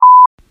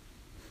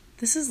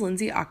This is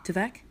Lindsay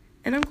Oktivek,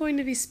 and I'm going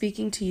to be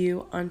speaking to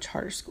you on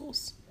charter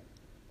schools.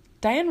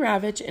 Diane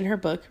Ravitch, in her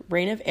book,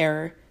 Reign of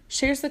Error,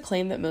 shares the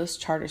claim that most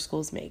charter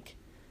schools make.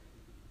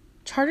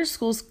 Charter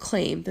schools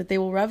claim that they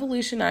will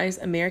revolutionize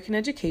American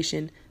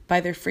education by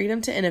their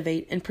freedom to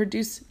innovate and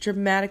produce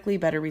dramatically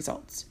better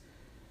results.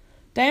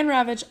 Diane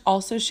Ravitch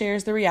also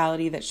shares the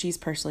reality that she's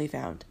personally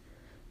found.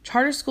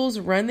 Charter schools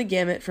run the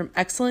gamut from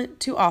excellent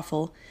to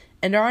awful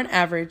and are on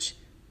average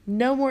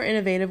no more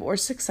innovative or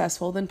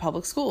successful than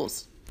public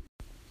schools.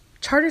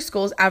 Charter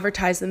schools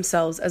advertise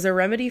themselves as a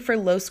remedy for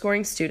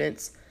low-scoring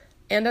students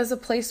and as a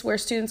place where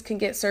students can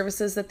get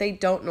services that they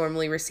don't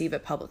normally receive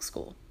at public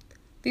school.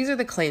 These are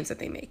the claims that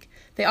they make.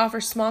 They offer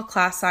small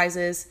class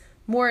sizes,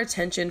 more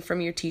attention from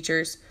your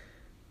teachers,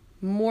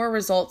 more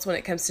results when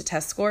it comes to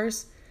test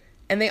scores,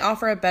 and they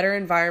offer a better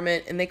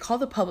environment, and they call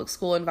the public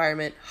school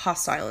environment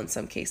hostile in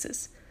some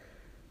cases.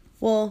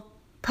 Well,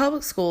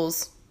 public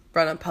schools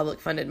run on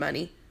public-funded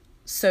money.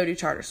 So do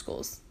charter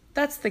schools.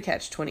 That's the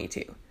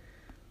catch-22.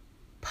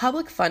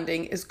 Public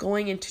funding is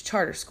going into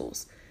charter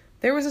schools.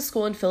 There was a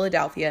school in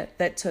Philadelphia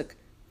that took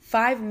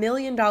 $5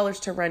 million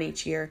to run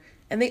each year,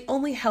 and they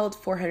only held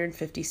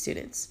 450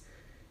 students.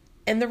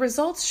 And the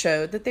results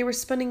showed that they were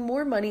spending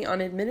more money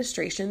on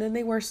administration than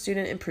they were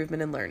student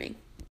improvement and learning.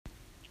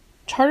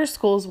 Charter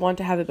schools want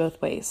to have it both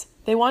ways.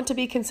 They want to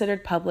be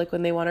considered public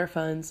when they want our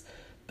funds,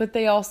 but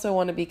they also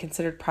want to be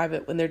considered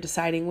private when they're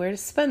deciding where to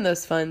spend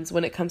those funds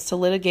when it comes to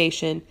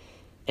litigation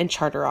and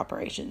charter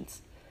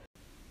operations.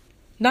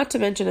 Not to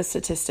mention a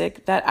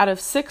statistic that out of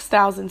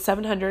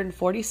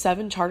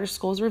 6,747 charter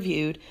schools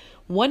reviewed,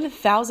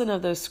 1,000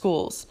 of those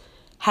schools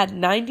had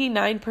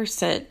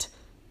 99%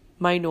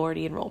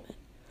 minority enrollment.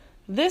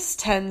 This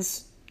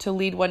tends to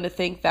lead one to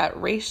think that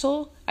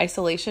racial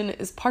isolation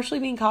is partially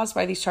being caused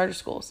by these charter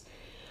schools.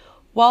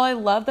 While I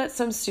love that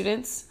some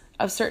students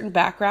of certain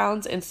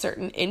backgrounds and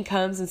certain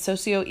incomes and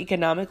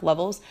socioeconomic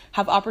levels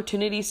have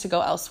opportunities to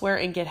go elsewhere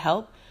and get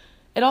help,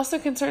 it also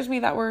concerns me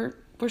that we're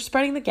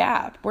spreading the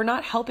gap. We're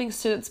not helping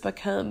students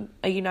become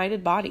a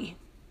united body.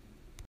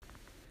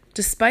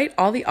 Despite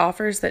all the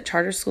offers that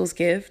charter schools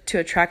give to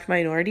attract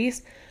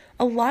minorities,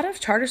 a lot of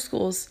charter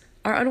schools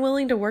are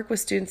unwilling to work with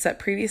students that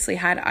previously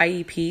had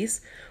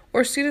IEPs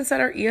or students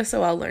that are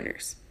ESOL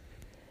learners.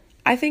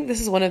 I think this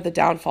is one of the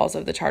downfalls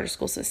of the charter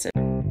school system.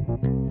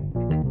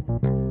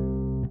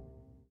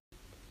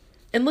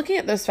 In looking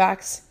at those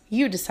facts,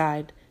 you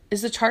decide,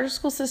 is the charter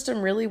school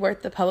system really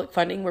worth the public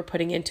funding we're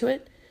putting into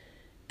it?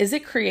 Is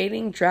it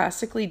creating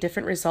drastically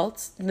different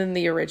results than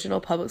the original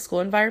public school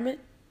environment?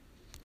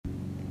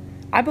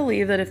 I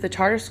believe that if the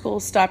charter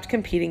schools stopped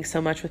competing so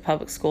much with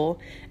public school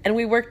and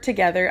we worked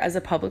together as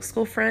a public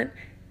school front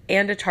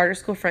and a charter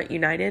school front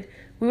united,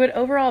 we would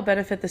overall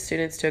benefit the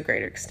students to a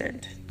greater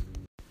extent.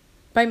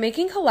 By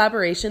making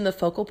collaboration the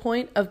focal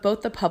point of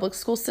both the public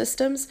school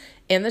systems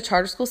and the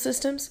charter school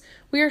systems,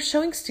 we are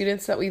showing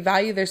students that we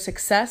value their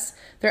success,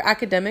 their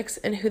academics,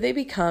 and who they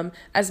become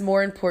as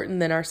more important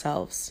than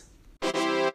ourselves.